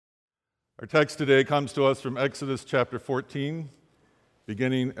Our text today comes to us from Exodus chapter 14,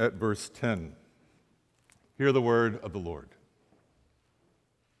 beginning at verse 10. Hear the word of the Lord.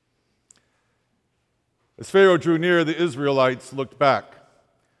 As Pharaoh drew near, the Israelites looked back,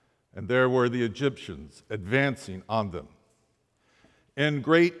 and there were the Egyptians advancing on them. In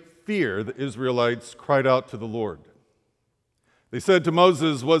great fear, the Israelites cried out to the Lord. They said to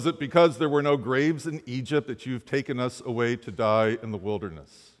Moses, "Was it because there were no graves in Egypt that you've taken us away to die in the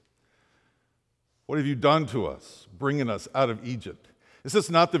wilderness? What have you done to us, bringing us out of Egypt? Is this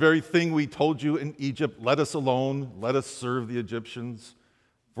not the very thing we told you in Egypt? Let us alone, let us serve the Egyptians.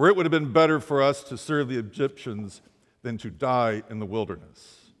 For it would have been better for us to serve the Egyptians than to die in the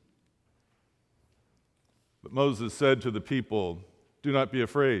wilderness." But Moses said to the people, "Do not be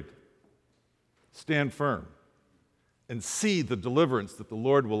afraid. Stand firm and see the deliverance that the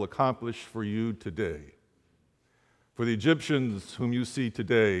Lord will accomplish for you today. For the Egyptians whom you see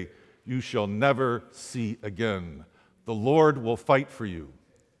today, you shall never see again. The Lord will fight for you,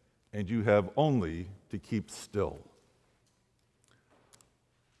 and you have only to keep still."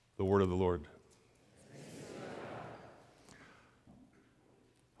 The word of the Lord.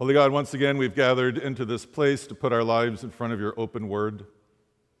 Holy God, once again we've gathered into this place to put our lives in front of your open word,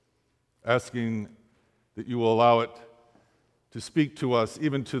 asking that you will allow it to speak to us,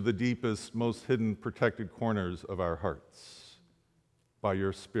 even to the deepest, most hidden, protected corners of our hearts. By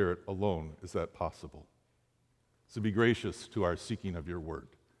your Spirit alone is that possible. So be gracious to our seeking of your word.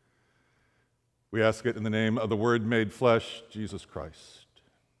 We ask it in the name of the Word made flesh, Jesus Christ.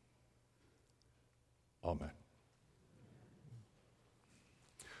 Amen.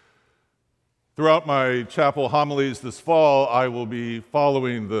 Throughout my chapel homilies this fall, I will be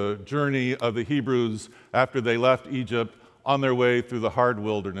following the journey of the Hebrews after they left Egypt on their way through the hard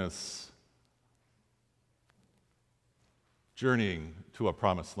wilderness, journeying to a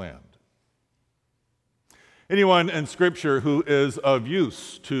promised land. Anyone in Scripture who is of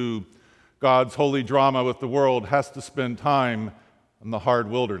use to God's holy drama with the world has to spend time in the hard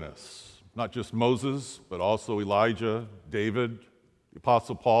wilderness. Not just Moses, but also Elijah, David, the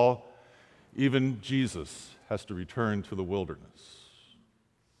Apostle Paul. Even Jesus has to return to the wilderness.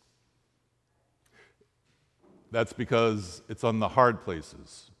 That's because it's on the hard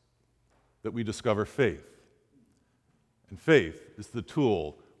places that we discover faith. And faith is the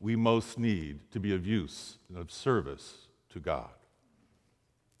tool we most need to be of use and of service to God.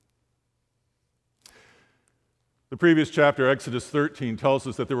 The previous chapter, Exodus 13, tells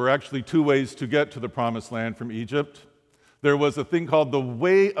us that there were actually two ways to get to the promised land from Egypt. There was a thing called the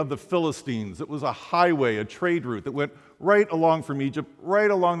Way of the Philistines. It was a highway, a trade route that went right along from Egypt, right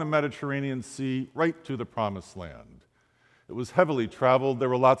along the Mediterranean Sea, right to the promised land. It was heavily traveled. There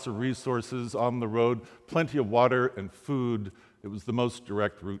were lots of resources on the road, plenty of water and food. It was the most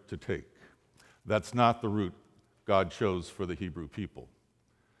direct route to take. That's not the route God chose for the Hebrew people.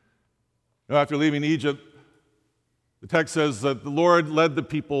 Now, after leaving Egypt, the text says that the Lord led the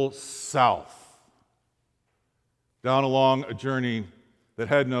people south, down along a journey that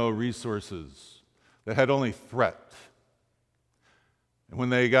had no resources, that had only threat. And when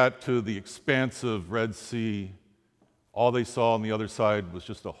they got to the expansive Red Sea, all they saw on the other side was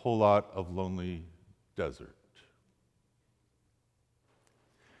just a whole lot of lonely desert.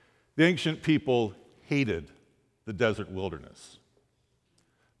 The ancient people hated the desert wilderness.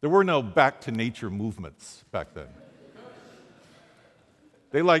 There were no back-to-nature movements back then.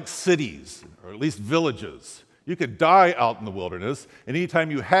 They liked cities, or at least villages. You could die out in the wilderness, and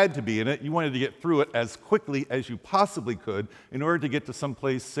anytime you had to be in it, you wanted to get through it as quickly as you possibly could in order to get to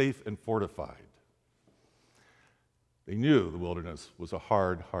someplace safe and fortified. They knew the wilderness was a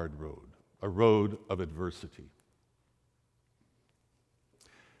hard, hard road, a road of adversity.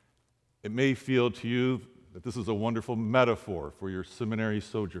 It may feel to you that this is a wonderful metaphor for your seminary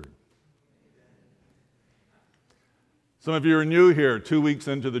sojourn. Some of you are new here, 2 weeks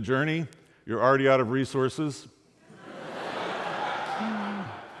into the journey. You're already out of resources.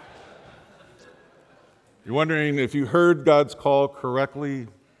 You're wondering if you heard God's call correctly.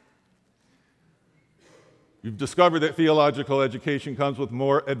 You've discovered that theological education comes with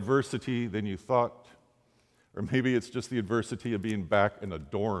more adversity than you thought. Or maybe it's just the adversity of being back in a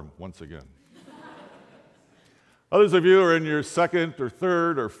dorm once again. Others of you are in your second or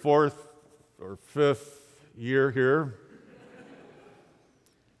third or fourth or fifth year here.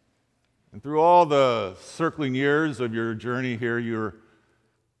 And through all the circling years of your journey here,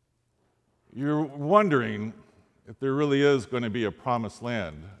 you're wondering if there really is going to be a promised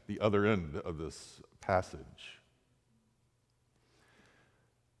land at the other end of this passage.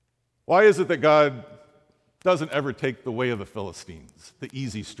 Why is it that God doesn't ever take the way of the Philistines, the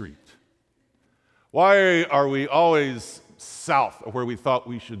easy street? Why are we always south of where we thought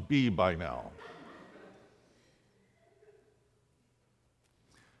we should be by now?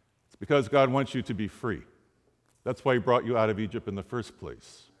 It's because God wants you to be free. That's why he brought you out of Egypt in the first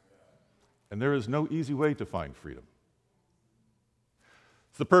place. And there is no easy way to find freedom.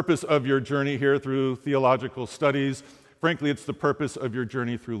 It's the purpose of your journey here through theological studies. Frankly, it's the purpose of your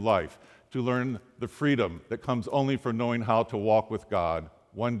journey through life, to learn the freedom that comes only from knowing how to walk with God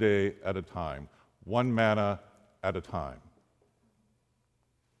one day at a time, one manna at a time.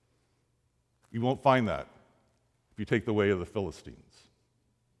 You won't find that if you take the way of the Philistines.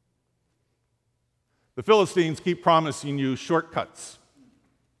 The Philistines keep promising you shortcuts.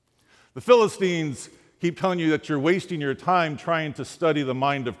 The Philistines keep telling you that you're wasting your time trying to study the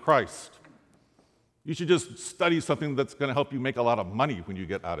mind of Christ. You should just study something that's going to help you make a lot of money when you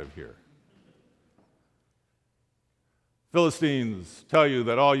get out of here. Philistines tell you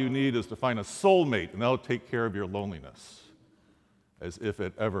that all you need is to find a soulmate and they'll take care of your loneliness, as if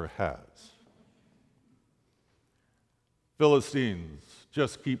it ever has. Philistines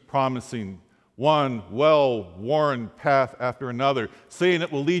just keep promising one well-worn path after another, saying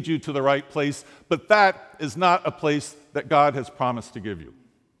it will lead you to the right place, but that is not a place that God has promised to give you.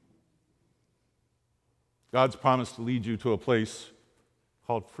 God's promised to lead you to a place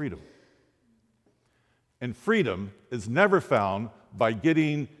called freedom. And freedom is never found by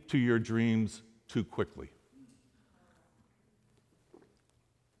getting to your dreams too quickly.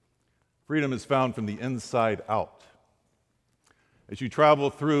 Freedom is found from the inside out. As you travel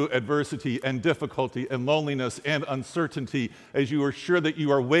through adversity and difficulty and loneliness and uncertainty, as you are sure that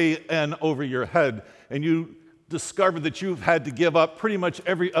you are way in over your head, and you discover that you've had to give up pretty much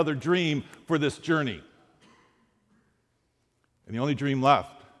every other dream for this journey. And the only dream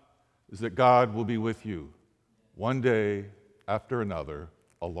left is that God will be with you one day after another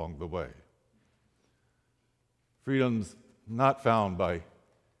along the way. Freedom's not found by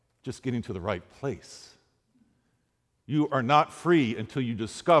just getting to the right place. You are not free until you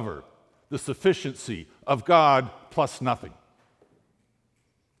discover the sufficiency of God plus nothing.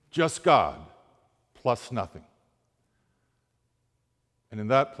 Just God plus nothing. And in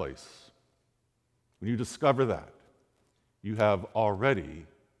that place, when you discover that, you have already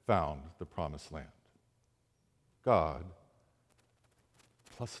found the promised land. God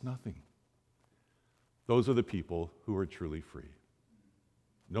plus nothing. Those are the people who are truly free.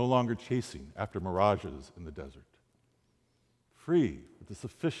 No longer chasing after mirages in the desert. Free with the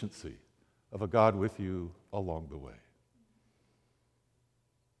sufficiency of a God with you along the way.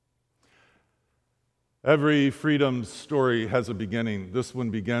 Every freedom story has a beginning. This one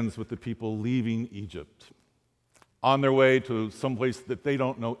begins with the people leaving Egypt on their way to someplace that they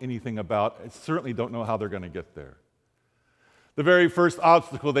don't know anything about and certainly don't know how they're going to get there. The very first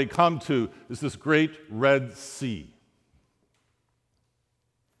obstacle they come to is this great Red Sea.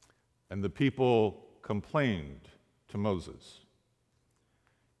 And the people complained to Moses.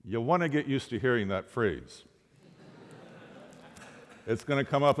 You want to get used to hearing that phrase. It's going to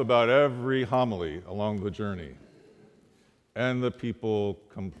come up about every homily along the journey. And the people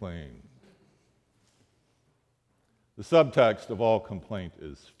complained. The subtext of all complaint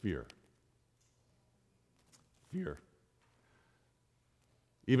is fear. Fear.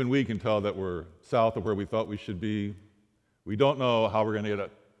 Even we can tell that we're south of where we thought we should be. We don't know how we're going to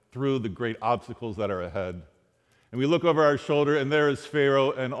get through the great obstacles that are ahead. And we look over our shoulder, and there is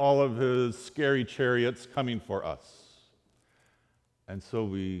Pharaoh and all of his scary chariots coming for us. And so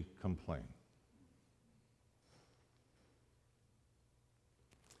we complain.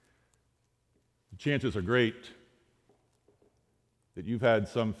 The chances are great that you've had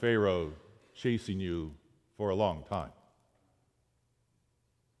some Pharaoh chasing you for a long time.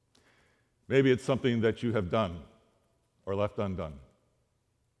 Maybe it's something that you have done or left undone.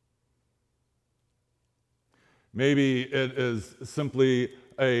 Maybe it is simply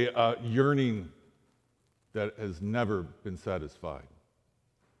a yearning that has never been satisfied.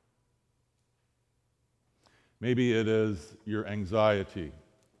 Maybe it is your anxiety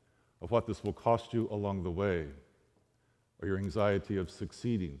of what this will cost you along the way, or your anxiety of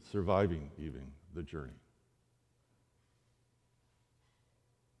succeeding, surviving even the journey.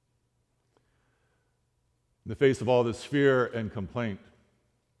 In the face of all this fear and complaint,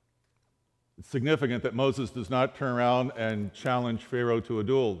 it's significant that Moses does not turn around and challenge Pharaoh to a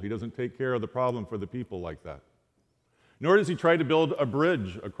duel. He doesn't take care of the problem for the people like that. Nor does he try to build a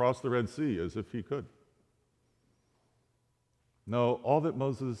bridge across the Red Sea as if he could. No, all that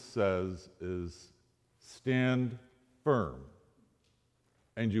Moses says is, stand firm,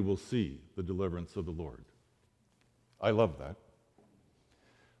 and you will see the deliverance of the Lord. I love that.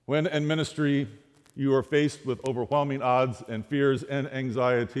 When in ministry, you are faced with overwhelming odds and fears and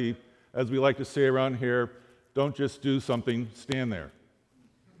anxiety, as we like to say around here, don't just do something, stand there.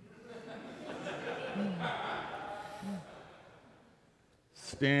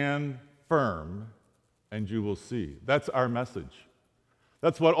 Stand firm, and you will see. That's our message.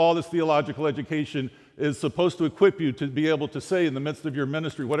 That's what all this theological education is supposed to equip you to be able to say in the midst of your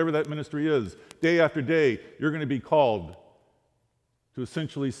ministry, whatever that ministry is. Day after day, you're going to be called to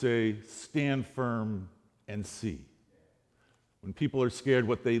essentially say, stand firm and see. When people are scared,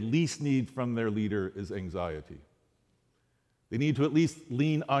 what they least need from their leader is anxiety. They need to at least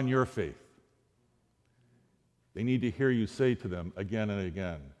lean on your faith. They need to hear you say to them again and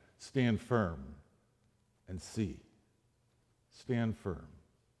again, stand firm and see. Stand firm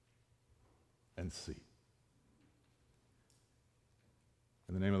and see.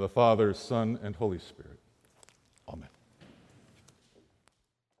 In the name of the Father, Son, and Holy Spirit. Amen.